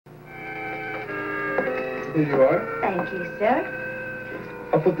Here you are. Thank you, sir.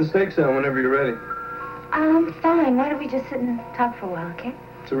 I'll put the steaks on whenever you're ready. Fine. Why don't we just sit and talk for a while, okay?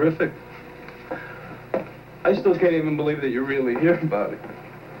 Terrific. I still can't even believe that you're really here, Bobbie.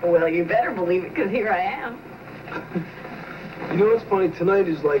 Well, you better believe it, because here I am. You know what's funny? Tonight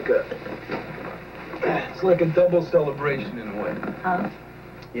is like it's like a double celebration in a way. Huh?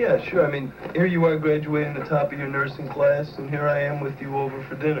 Yeah, sure. I mean, here you are graduating the top of your nursing class, and here I am with you over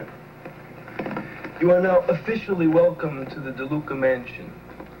for dinner. You are now officially welcome to the DeLuca Mansion.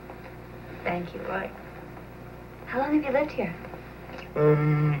 Thank you, Roy. How long have you lived here?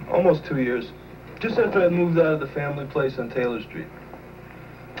 Almost 2 years. Just after I moved out of the family place on Taylor Street.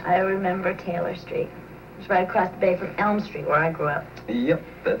 I remember Taylor Street. It's right across the bay from Elm Street, where I grew up. Yep,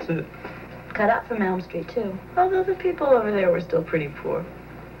 that's it. Cut up from Elm Street, too. Although the people over there were still pretty poor.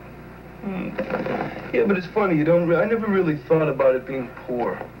 Yeah, but it's funny, I never really thought about it being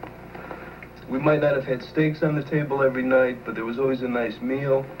poor. We might not have had steaks on the table every night, but there was always a nice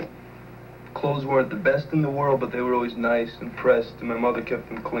meal. Clothes weren't the best in the world, but they were always nice and pressed, and my mother kept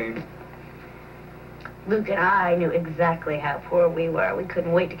them clean. Luke and I knew exactly how poor we were. We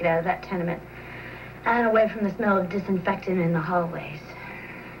couldn't wait to get out of that tenement and away from the smell of disinfectant in the hallways.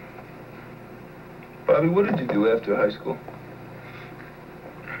 Bobbie, what did you do after high school?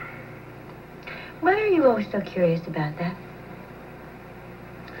 Why are you always so curious about that?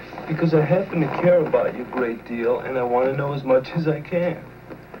 Because I happen to care about you a great deal, and I want to know as much as I can.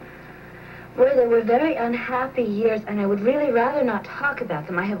 Well, they were very unhappy years, and I would really rather not talk about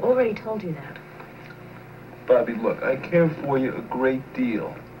them. I have already told you that. Bobbie, look, I care for you a great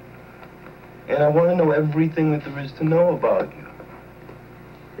deal. And I want to know everything that there is to know about you.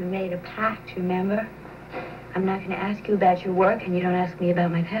 We made a pact, remember? I'm not going to ask you about your work, and you don't ask me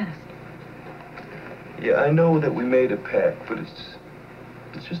about my past. Yeah, I know that we made a pact, but it's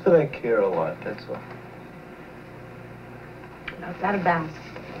just that I care a lot, that's all. No, it's out of bounds.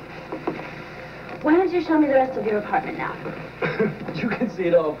 Why don't you show me the rest of your apartment now? You can see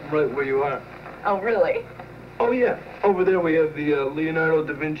it all from right where you are. Oh, really? Oh, yeah. Over there we have the Leonardo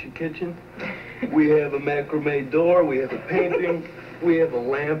da Vinci kitchen. We have a macrame door. We have a painting. We have a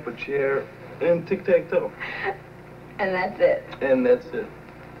lamp, a chair, and tic-tac-toe. And that's it? And that's it.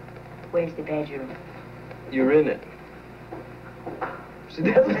 Where's the bedroom? You're in it. See,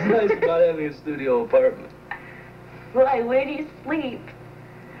 that's what's nice about having a studio apartment. Why, where do you sleep?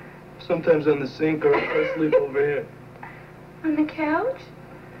 Sometimes on the sink, or I sleep over here. On the couch?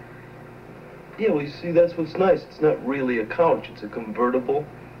 Yeah, well, you see, that's what's nice. It's not really a couch. It's a convertible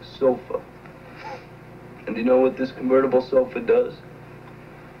sofa. And do you know what this convertible sofa does?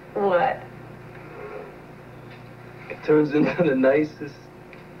 What? It turns into the nicest,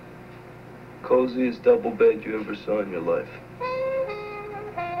 coziest double bed you ever saw in your life.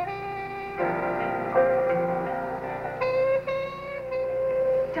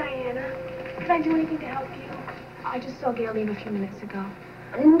 Diana, can I do anything to help you? I just saw Gail leave a few minutes ago.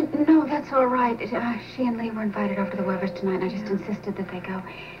 No, that's all right. She and Lee were invited over to the Webbers tonight, and I just insisted that they go.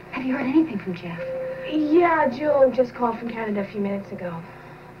 Have you heard anything from Jeff? Yeah, Jill just called from Canada a few minutes ago.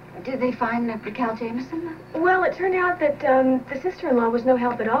 Did they find Cal Jameson? Well, it turned out that the sister-in-law was no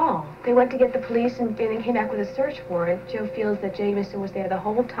help at all. They went to get the police and then came back with a search warrant. Jill feels that Jameson was there the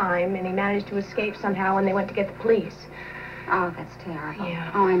whole time, and he managed to escape somehow when they went to get the police. Oh, that's terrible. Yeah.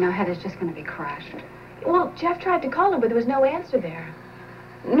 Oh, I know. Heather's just going to be crushed. Well, Jeff tried to call her, but there was no answer there.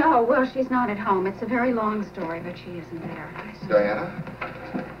 No, well, she's not at home. It's a very long story, but she isn't there.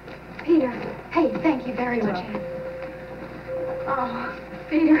 Diana? Peter. Hey, thank you very much. Oh,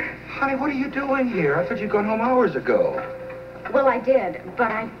 Peter. Honey, what are you doing here? I thought you'd gone home hours ago. Well, I did, but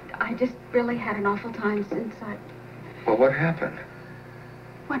I just really had an awful time since Well, what happened?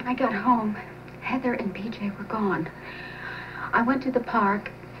 when I got home, Heather and PJ were gone. I went to the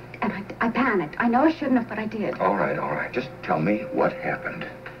park, and I panicked. I know I shouldn't have, but I did. All right. Just tell me what happened.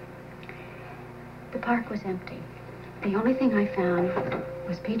 The park was empty. The only thing I found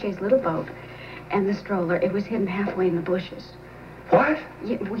was PJ's little boat and the stroller. It was hidden halfway in the bushes. What?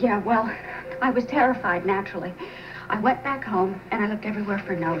 Yeah, well, I was terrified, naturally. I went back home, and I looked everywhere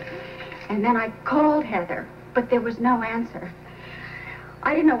for a note. And then I called Heather, but there was no answer.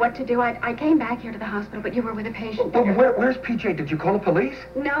 I didn't know what to do. I came back here to the hospital, but you were with a patient. Well, where's PJ? Did you call the police?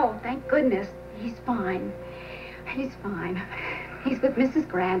 No, thank goodness. He's fine. He's fine. He's with Mrs.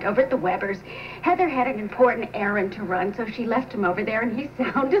 Grant over at the Webbers. Heather had an important errand to run, so she left him over there, and he's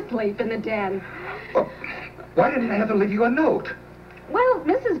sound asleep in the den. Well, why didn't Heather leave you a note? Well,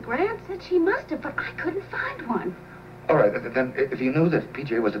 Mrs. Grant said she must have, but I couldn't find one. All right, then if you knew that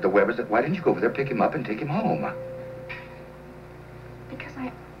PJ was at the Webbers, why didn't you go over there, pick him up, and take him home? Because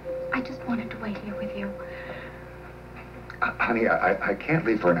I just wanted to wait here with you. Honey, I can't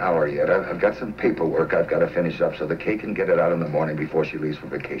leave for an hour yet. I've got some paperwork I've got to finish up so that Kate can get it out in the morning before she leaves for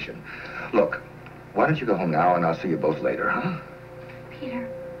vacation. Look, why don't you go home now and I'll see you both later, huh? Peter,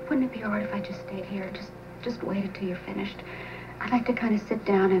 wouldn't it be all right if I just stayed here, just waited till you're finished? I'd like to kind of sit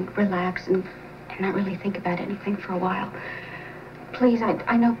down and relax and not really think about anything for a while. Please,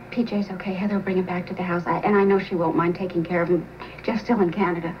 I know PJ's okay. Heather will bring him back to the house, and I know she won't mind taking care of him. Jeff's still in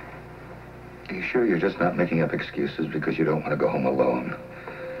Canada. Are you sure you're just not making up excuses because you don't want to go home alone?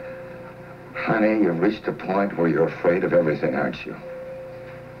 Honey, you've reached a point where you're afraid of everything, aren't you?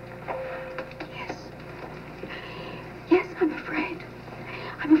 Yes. Yes, I'm afraid.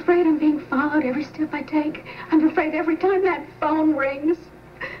 I'm afraid I'm being followed every step I take. I'm afraid every time that phone rings.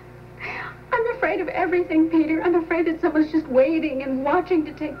 I'm afraid of everything, Peter. I'm afraid that someone's just waiting and watching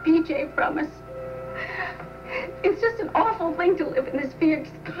to take PJ from us. It's just an awful thing to live in this fear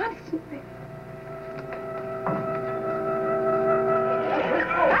just constantly.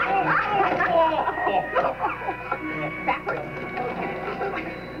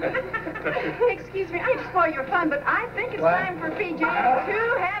 Excuse me, I just spoil your fun, but I think it's time for PJ to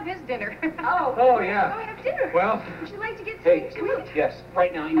have his dinner. Oh, yeah. Go have dinner. Well, Would you like to get hey, some to eat? yes,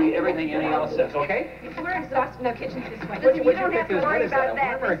 right now you eat everything Annie Alice says, okay? We're exhausted. No, kitchen's this way. Would You you don't pick have to this? worry What is that? about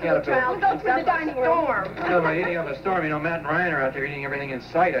that. Remember, This little child Caterpillar. will go to the dining room. Well, by eating up a storm, you know, Matt and Ryan are out there eating everything in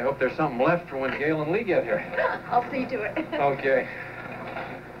sight. I hope there's something left for when Gail and Lee get here. I'll see to it. Okay.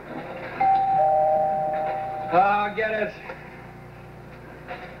 I'll get it.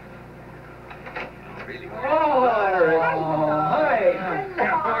 Oh, hi.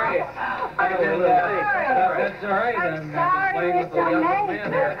 How are you? That's all right. I'm playing with the young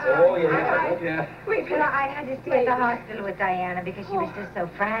man there. Oh, yeah. Yeah. Well, I had to stay at the hospital with Diana because she was just so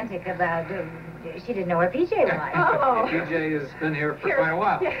frantic about, she didn't know where PJ was. Oh. PJ has been here for quite a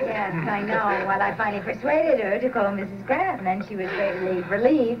while. Yes, I know. Well, I finally persuaded her to call Mrs. Grant, and then she was greatly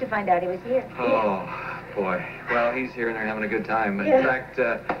relieved to find out he was here. Oh, boy. Well, he's here and they're having a good time. In fact,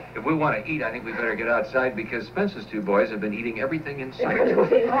 if we want to eat, I think we better get outside because Spence's two boys have been eating everything in sight.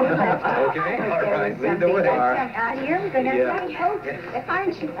 Okay? All right. Lead the way. Out here, we're going to have some folks.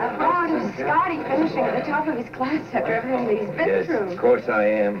 Aren't you proud of Scotty finishing at the top of his class after everything that he's been through? Of course I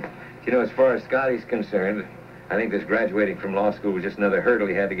am. You know, as far as Scotty's concerned, I think this graduating from law school was just another hurdle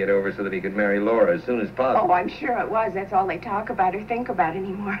he had to get over so that he could marry Laura as soon as possible. Oh, I'm sure it was. That's all they talk about or think about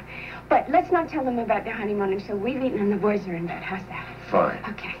anymore. But let's not tell them about their honeymoon until we've eaten and the boys are in bed. How's that? Fine.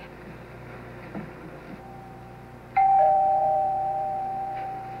 Okay.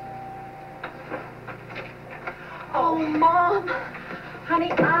 Oh, Mom.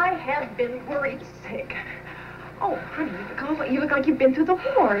 Honey, I have been worried sick. Oh, honey, you look like you've been through the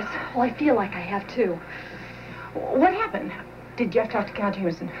wars. Well, I feel like I have, too. What happened? Did Jeff talk to Cal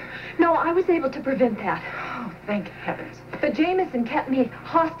Jameson? No, I was able to prevent that. Oh, thank heavens. But Jameson kept me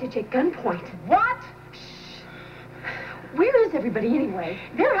hostage at gunpoint. What? Shh. Where is everybody anyway?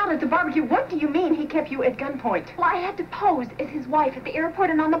 They're out at the barbecue. What do you mean he kept you at gunpoint? Well, I had to pose as his wife at the airport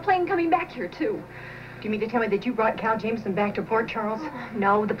and on the plane coming back here, too. Do you mean to tell me that you brought Cal Jameson back to Port Charles?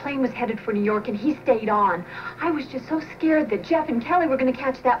 No, the plane was headed for New York and he stayed on. I was just so scared that Jeff and Kelly were going to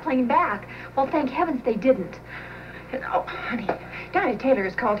catch that plane back. Well, thank heavens they didn't. Oh, honey, Dinah Taylor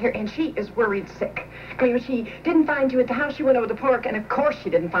has called here and she is worried sick. I mean, when she didn't find you at the house, she went over to the park, and of course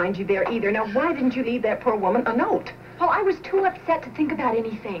she didn't find you there either. Now, why didn't you leave that poor woman a note? Well, I was too upset to think about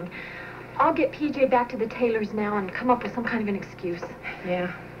anything. I'll get PJ back to the Taylors now and come up with some kind of an excuse.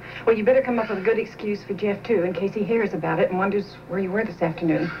 Yeah. Well, you better come up with a good excuse for Jeff, too, in case he hears about it and wonders where you were this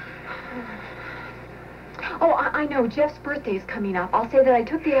afternoon. Oh, I know. Jeff's birthday is coming up. I'll say that I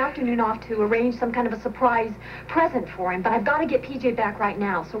took the afternoon off to arrange some kind of a surprise present for him, but I've got to get PJ back right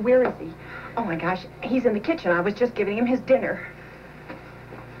now. So where is he? Oh, my gosh. He's in the kitchen. I was just giving him his dinner.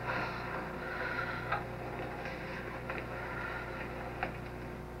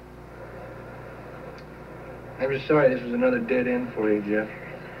 I'm just sorry this was another dead end for you, Jeff.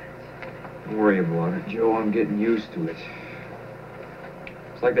 Don't worry about it, Joe. I'm getting used to it.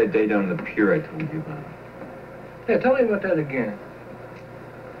 It's like that day down at the pier I told you about. Yeah, tell me about that again.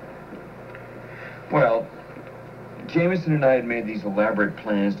 Well, Jameson and I had made these elaborate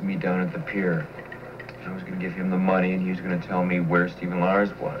plans to meet down at the pier. I was going to give him the money, and he was going to tell me where Stephen Lars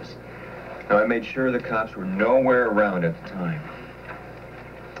was. Now, I made sure the cops were nowhere around at the time.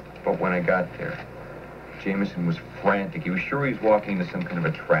 But when I got there, Jameson was frantic. He was sure he was walking into some kind of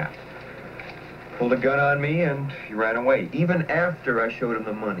a trap. Pulled a gun on me, and he ran away, even after I showed him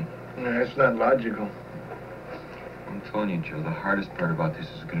the money. No, that's not logical. I'm telling you, Joe, the hardest part about this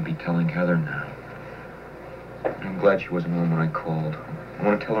is going to be telling Heather now. I'm glad she wasn't home when I called. I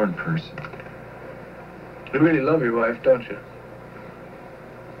want to tell her in person. You really love your wife, don't you?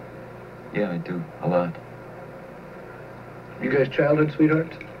 Yeah, I do. A lot. You guys childhood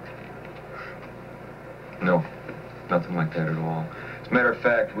sweethearts? No, nothing like that at all. As a matter of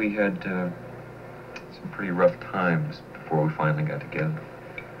fact, we had some pretty rough times before we finally got together.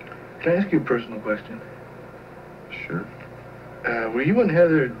 Can I ask you a personal question? Sure. Were you and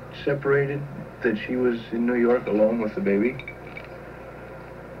Heather separated, that she was in New York alone with the baby?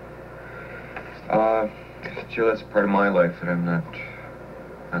 Joe, that's a part of my life that I'm not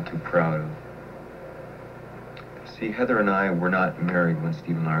too proud of. See, Heather and I were not married when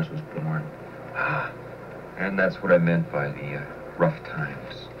Stephen Lars was born. And that's what I meant by the rough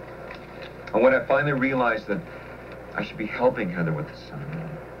times. And when I finally realized that I should be helping Heather with the son,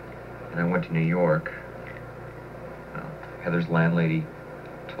 and I went to New York, Heather's landlady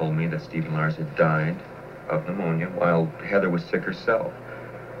told me that Stephen Lars had died of pneumonia while Heather was sick herself.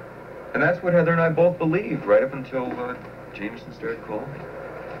 And that's what Heather and I both believed right up until Jameson started calling me.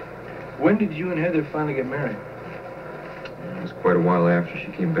 When did you and Heather finally get married? It was quite a while after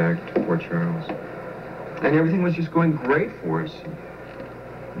she came back to Port Charles. And everything was just going great for us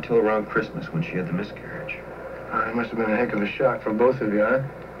until around Christmas when she had the miscarriage. It must have been a heck of a shock for both of you, huh?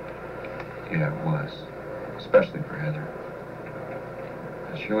 Yeah, it was. Especially for Heather.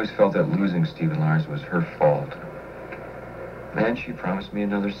 She always felt that losing Stephen Lars was her fault. And she promised me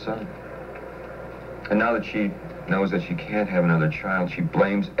another son. And now that she knows that she can't have another child, she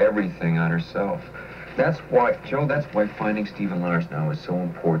blames everything on herself. That's why, Joe, that's why finding Stephen Lars now is so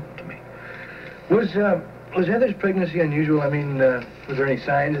important to me. Was Heather's pregnancy unusual? I mean, was there any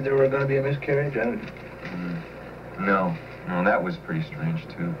signs that there were going to be a miscarriage? No, that was pretty strange,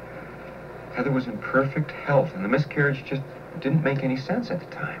 too. Heather was in perfect health, and the miscarriage just didn't make any sense at the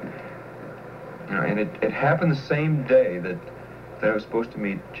time. You know, and it happened the same day that I was supposed to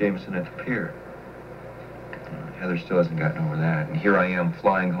meet Jameson at the pier. Heather still hasn't gotten over that, and here I am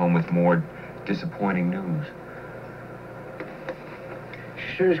flying home with more disappointing news.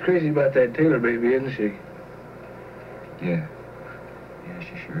 She sure is crazy about that Taylor baby, isn't she? Yeah,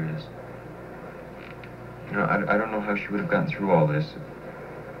 she sure is. You know, I don't know how she would have gotten through all this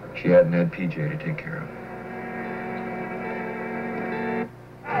if she hadn't had PJ to take care of.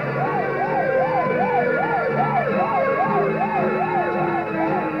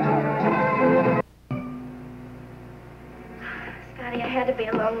 Scotty, I had to be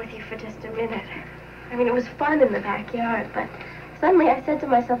alone with you for just a minute. I mean, it was fun in the backyard, but suddenly I said to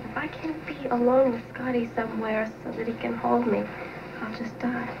myself, if I can't be alone with Scotty somewhere so that he can hold me, I'll just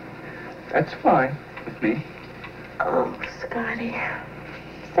die. That's fine with me. Oh, Scotty.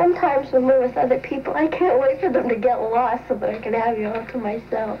 Sometimes when we're with other people, I can't wait for them to get lost so that I can have you all to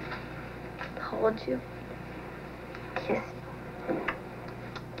myself. Hold you. Kiss you.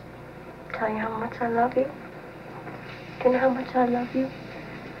 Tell you how much I love you. Do you know how much I love you?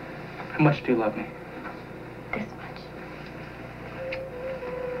 How much do you love me? This much.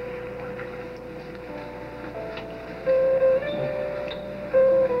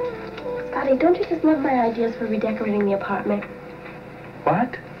 Scotty, don't you just love my ideas for redecorating the apartment?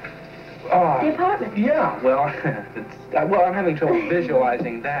 What? The apartment. Yeah, well, I'm having trouble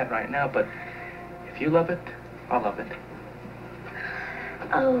visualizing that right now, but if you love it, I'll love it.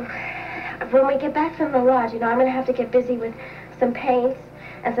 Oh, when we get back from the lodge, you know, I'm going to have to get busy with some paints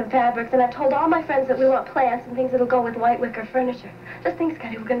and some fabrics, and I've told all my friends that we want plants and things that'll go with white wicker furniture. Just think,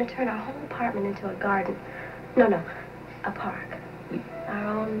 Scotty, we're going to turn our whole apartment into a garden. No, a park. Our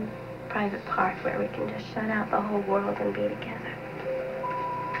own private park where we can just shut out the whole world and be together.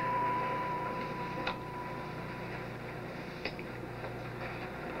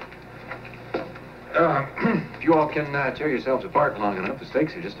 If you all can tear yourselves apart long enough, the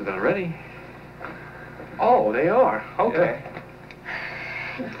steaks are just about ready. Oh, they are? Okay.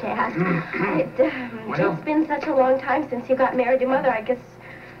 Dad, it's been such a long time since you got married to Mother. I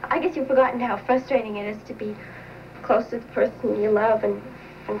guess you've forgotten how frustrating it is to be close to the person you love and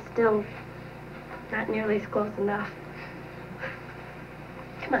still not nearly as close enough.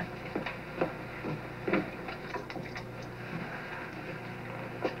 Come on.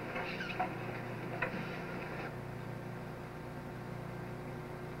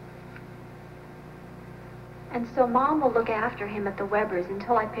 And so Mom will look after him at the Webbers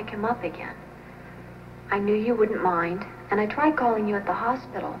until I pick him up again. I knew you wouldn't mind, and I tried calling you at the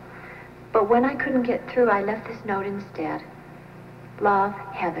hospital. But when I couldn't get through, I left this note instead. Love,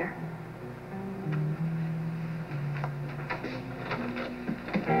 Heather.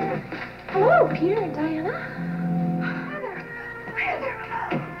 Hello, Peter and Diana. Heather.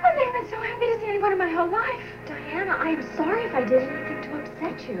 I've been so happy to see anyone in my whole life. Diana, I'm sorry if I did anything to upset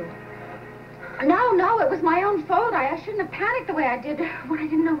upset you. No, it was my own fault. I shouldn't have panicked the way I did when I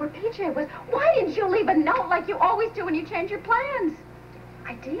didn't know where PJ was. Why didn't you leave a note like you always do when you change your plans?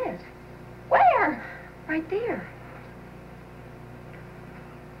 I did. Where? Right there.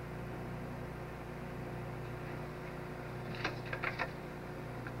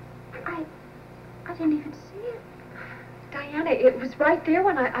 I didn't even see it. Diana, it was right there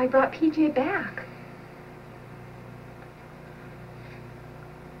when I brought PJ back.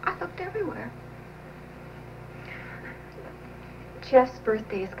 I looked everywhere. Jeff's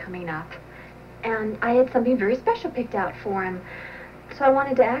birthday is coming up, and I had something very special picked out for him. So I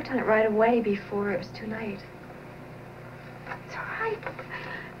wanted to act on it right away before it was too late. It's all right.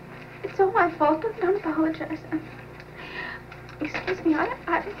 It's all my fault. Don't apologize. Excuse me,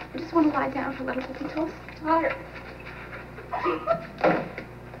 I just want to lie down for a little bit. I'm so tired.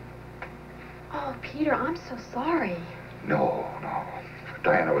 Oh, Peter, I'm so sorry. No.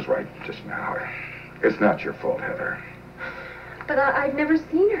 Diana was right just now. It's not your fault, Heather. But I've never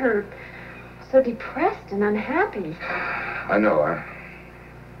seen her so depressed and unhappy. I know. I'm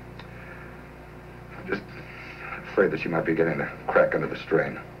just afraid that she might be getting the crack under the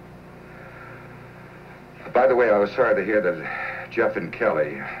strain. By the way, I was sorry to hear that Jeff and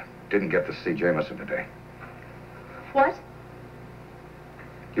Kelly didn't get to see Jameson today. What?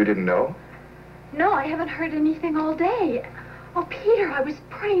 You didn't know? No, I haven't heard anything all day. Oh, Peter, I was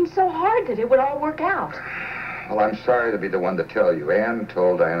praying so hard that it would all work out. Well, I'm sorry to be the one to tell you. Ann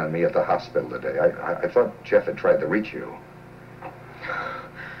told Diana and me at the hospital today. I thought Jeff had tried to reach you.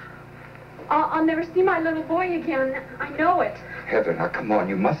 I'll never see my little boy again. I know it. Heather, now come on.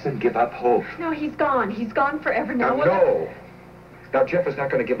 You mustn't give up hope. No, he's gone. He's gone forever now. Now, no. Now, Jeff is not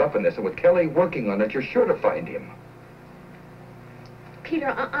going to give up on this, and with Kelly working on it, you're sure to find him. Peter,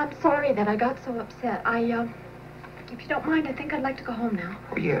 I'm sorry that I got so upset. If you don't mind, I think I'd like to go home now.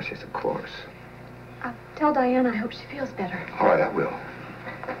 Oh, yes, of course. Tell Diana I hope she feels better. All right, I will.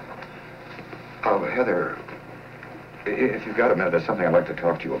 Oh, Heather, if you've got a minute, there's something I'd like to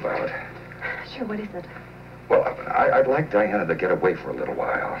talk to you about. Sure, what is it? Well, I'd like Diana to get away for a little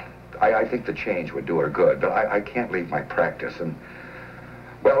while. I think the change would do her good, but I can't leave my practice, and...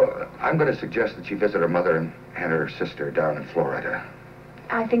 Well, I'm going to suggest that she visit her mother and her sister down in Florida.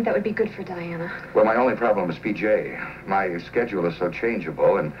 I think that would be good for Diana. Well, my only problem is PJ. My schedule is so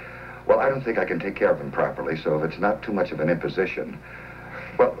changeable, and, well, I don't think I can take care of him properly, so if it's not too much of an imposition...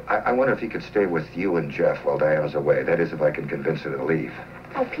 Well, I wonder if he could stay with you and Jeff while Diana's away. That is, if I can convince her to leave.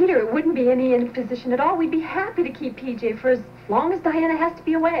 Oh, Peter, it wouldn't be any imposition at all. We'd be happy to keep PJ for as long as Diana has to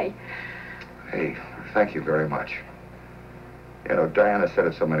be away. Hey, thank you very much. You know, Diana said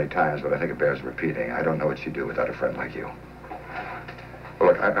it so many times, but I think it bears repeating. I don't know what she'd do without a friend like you.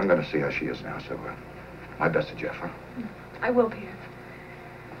 Well, look, I'm going to see how she is now, so my best to Jeff, huh? I will, Peter.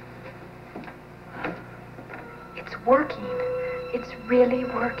 It's working. It's really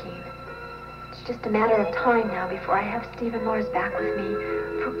working. It's just a matter of time now before I have Steve and Laura's back with me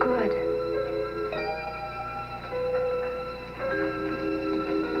for good.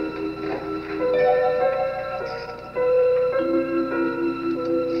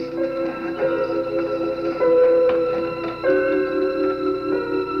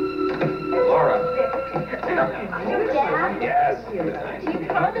 Do you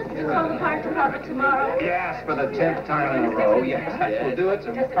promise to call the park department tomorrow? Yes, for the 10th time in a row. Yes, we'll do it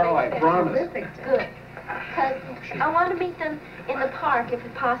tomorrow, I promise. Good. Because I want to meet them in the park, if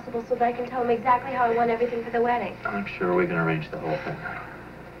possible, so that I can tell them exactly how I want everything for the wedding. I'm sure we can arrange the whole thing.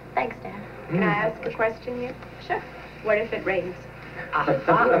 Thanks, Dad. Can I ask a question here? Sure. What if it rains?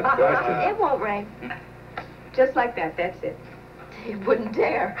 It won't rain. Just like that, that's it. You wouldn't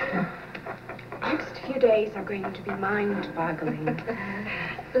dare. Next few days are going to be mind-boggling.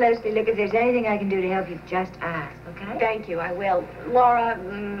 Lesley, look, if there's anything I can do to help you, just ask, okay? Thank you, I will. Laura,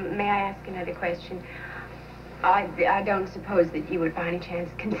 may I ask another question? I don't suppose that you would by any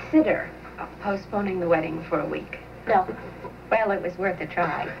chance consider postponing the wedding for a week. No. Well, it was worth a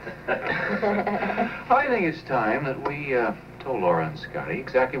try. I think it's time that we told Laura and Scotty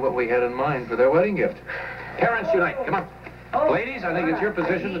exactly what we had in mind for their wedding gift. Parents unite, come on. Ladies, I think it's your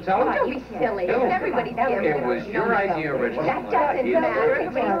position to tell them. Don't be silly. No. It's everybody's gift. It was your idea originally. That doesn't matter.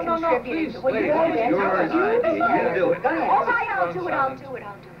 Everybody's contributed. Please, ladies, it's your idea. You do it. Go ahead. All right, I'll do it.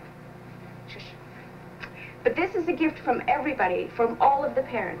 Shush. But this is a gift from everybody, from all of the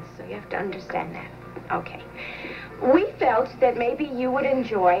parents, so you have to understand that. Okay. We felt that maybe you would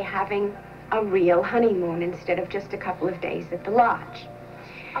enjoy having a real honeymoon instead of just a couple of days at the lodge.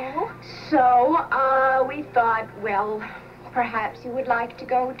 Oh? So, we thought, well, perhaps you would like to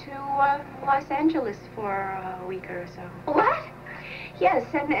go to Los Angeles for a week or so. What? Yes,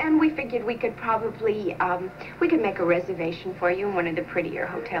 and we figured we could probably, we could make a reservation for you in one of the prettier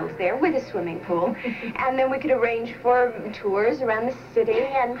hotels there with a swimming pool. And then we could arrange for tours around the city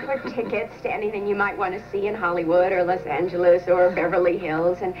and for tickets to anything you might want to see in Hollywood or Los Angeles or Beverly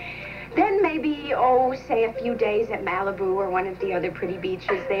Hills. And then maybe, oh, say a few days at Malibu or one of the other pretty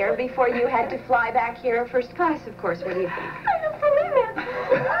beaches there before you had to fly back here first class, of course. What do you think? I don't believe it.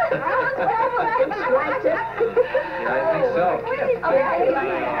 Yeah, I think so.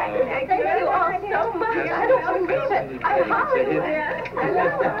 Thank you all so much. I don't believe it. I